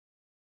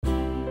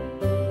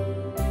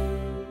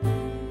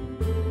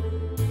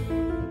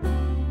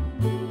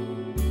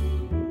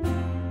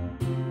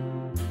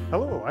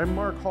Hello, I'm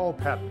Mark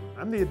Hall-Patton.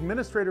 I'm the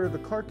administrator of the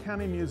Clark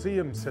County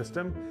Museum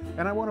System,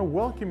 and I want to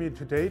welcome you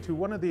today to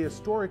one of the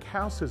historic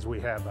houses we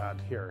have out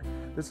here.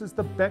 This is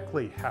the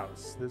Beckley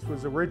House. This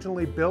was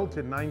originally built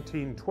in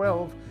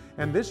 1912,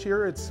 and this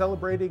year it's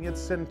celebrating its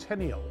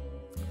centennial.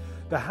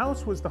 The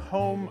house was the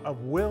home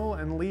of Will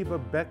and Leva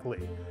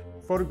Beckley.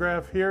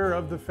 Photograph here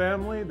of the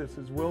family. This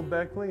is Will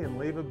Beckley and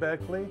Leva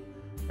Beckley,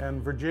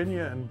 and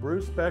Virginia and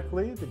Bruce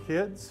Beckley, the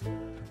kids.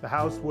 The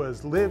house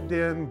was lived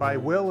in by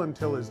Will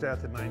until his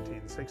death in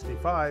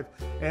 1965,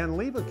 and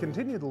Leva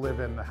continued to live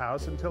in the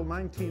house until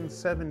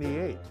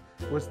 1978.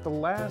 It was the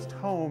last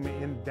home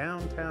in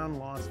downtown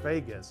Las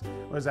Vegas.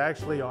 It was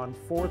actually on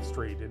 4th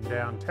Street in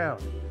downtown.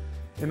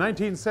 In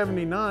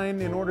 1979,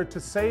 in order to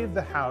save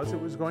the house,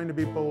 it was going to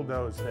be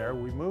bulldozed there.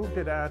 We moved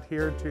it out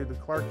here to the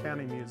Clark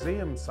County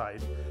Museum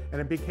site,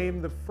 and it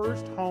became the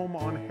first home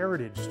on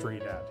Heritage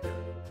Street out here.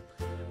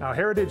 Now,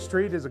 Heritage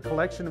Street is a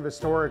collection of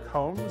historic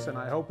homes, and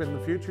I hope in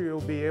the future you'll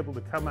be able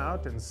to come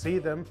out and see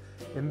them.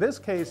 In this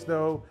case,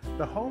 though,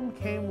 the home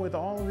came with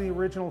all the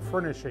original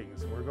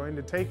furnishings. We're going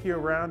to take you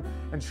around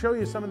and show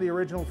you some of the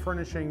original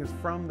furnishings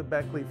from the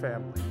Beckley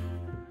family.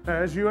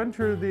 As you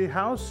enter the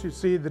house, you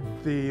see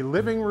the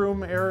living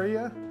room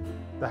area.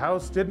 The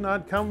house did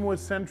not come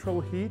with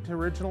central heat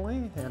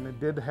originally, and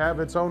it did have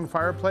its own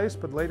fireplace,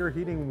 but later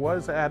heating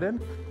was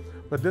added.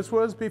 But this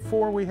was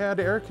before we had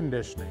air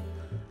conditioning.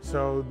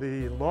 So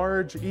the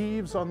large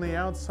eaves on the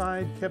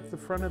outside kept the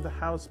front of the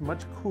house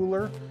much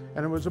cooler,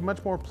 and it was a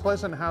much more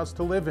pleasant house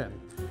to live in.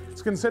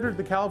 It's considered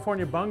the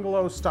California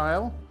bungalow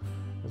style.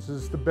 This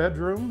is the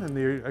bedroom,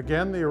 and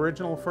again, the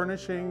original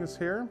furnishings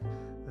here.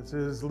 This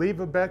is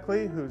Leva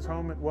Beckley, whose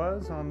home it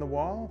was, on the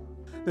wall.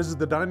 This is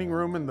the dining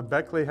room in the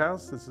Beckley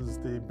house. This is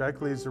the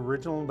Beckley's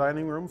original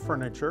dining room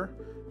furniture.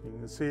 You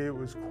can see it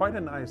was quite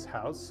a nice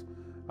house.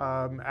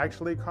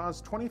 Actually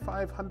cost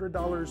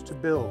 $2,500 to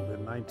build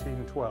in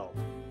 1912.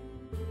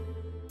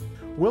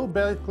 Will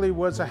Beckley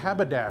was a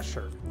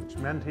haberdasher, which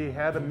meant he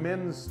had a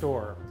men's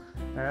store.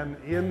 And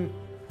in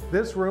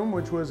this room,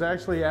 which was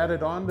actually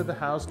added onto the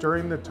house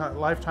during the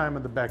lifetime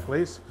of the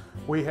Beckleys,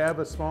 we have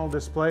a small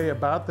display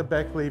about the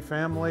Beckley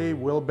family.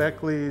 Will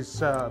Beckley's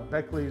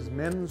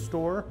men's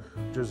store,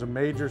 which is a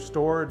major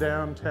store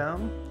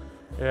downtown,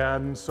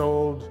 and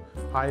sold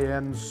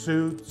high-end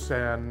suits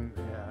and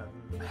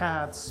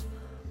hats.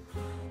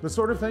 The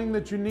sort of thing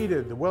that you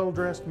needed, the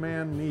well-dressed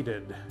man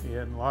needed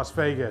in Las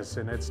Vegas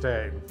in its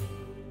day.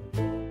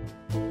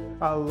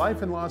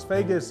 Life in Las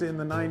Vegas in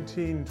the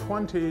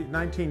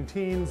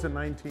 19-teens and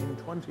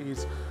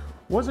 1920s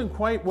wasn't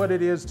quite what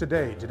it is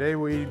today. Today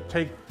we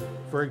take,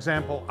 for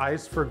example,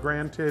 ice for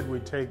granted. We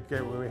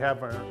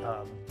have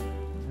a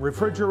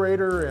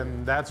refrigerator,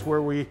 and that's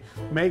where we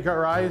make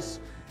our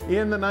ice.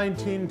 In the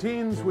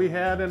 19-teens, we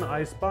had an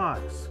ice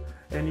box,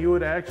 and you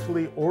would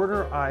actually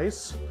order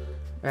ice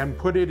and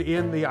put it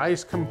in the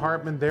ice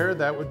compartment there.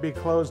 That would be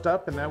closed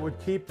up, and that would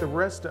keep the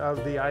rest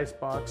of the ice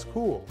box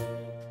cool.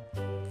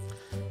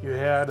 You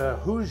had a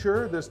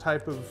Hoosier. This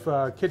type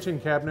of kitchen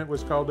cabinet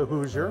was called a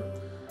Hoosier,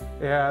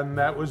 and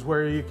that was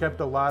where you kept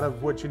a lot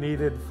of what you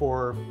needed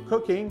for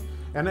cooking.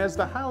 And as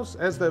the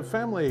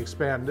family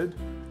expanded,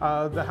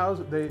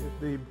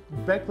 the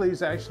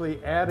Beckleys actually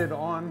added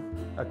on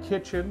a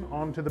kitchen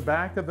onto the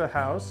back of the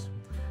house,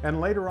 and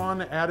later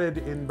on added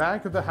in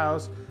back of the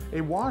house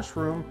a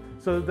washroom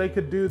so that they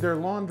could do their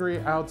laundry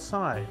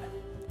outside.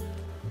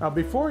 Now,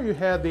 before you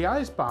had the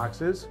ice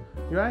boxes,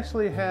 you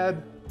actually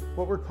had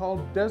what were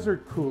called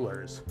desert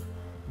coolers.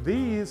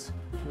 These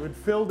would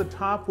fill the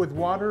top with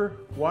water.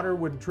 Water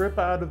would drip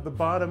out of the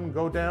bottom,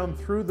 go down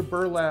through the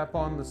burlap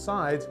on the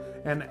sides,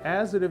 and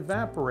as it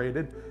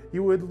evaporated,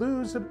 you would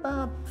lose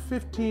about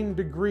 15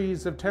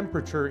 degrees of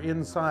temperature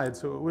inside.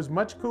 So it was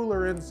much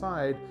cooler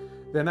inside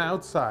than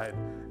outside.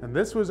 And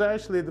this was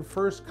actually the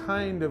first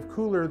kind of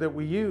cooler that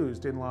we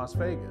used in Las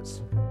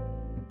Vegas.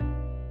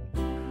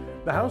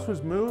 The house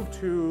was moved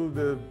to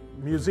the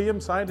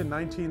museum site in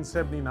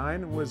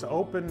 1979 and was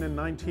opened in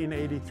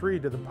 1983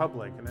 to the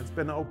public, and it's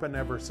been open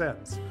ever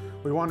since.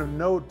 We want to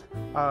note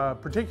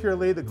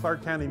particularly the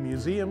Clark County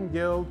Museum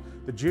Guild,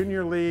 the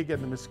Junior League,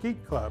 and the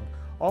Mesquite Club,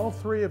 all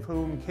three of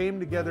whom came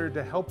together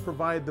to help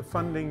provide the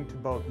funding to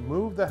both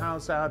move the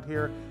house out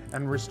here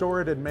and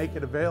restore it and make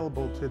it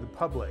available to the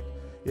public.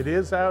 It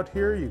is out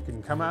here. You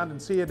can come out and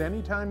see it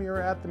anytime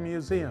you're at the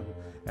museum.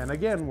 And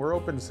again, we're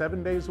open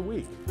 7 days a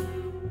week.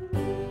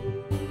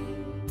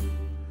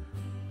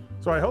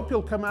 So I hope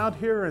you'll come out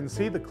here and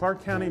see the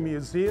Clark County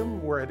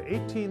Museum. We're at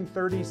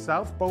 1830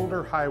 South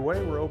Boulder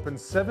Highway. We're open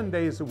 7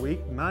 days a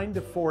week, 9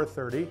 to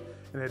 4:30,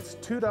 and it's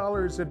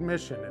 $2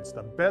 admission. It's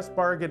the best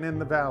bargain in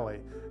the valley.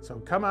 So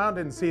come out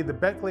and see the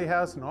Beckley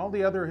House and all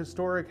the other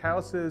historic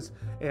houses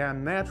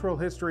and natural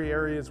history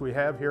areas we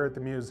have here at the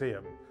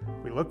museum.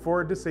 We look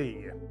forward to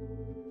seeing you.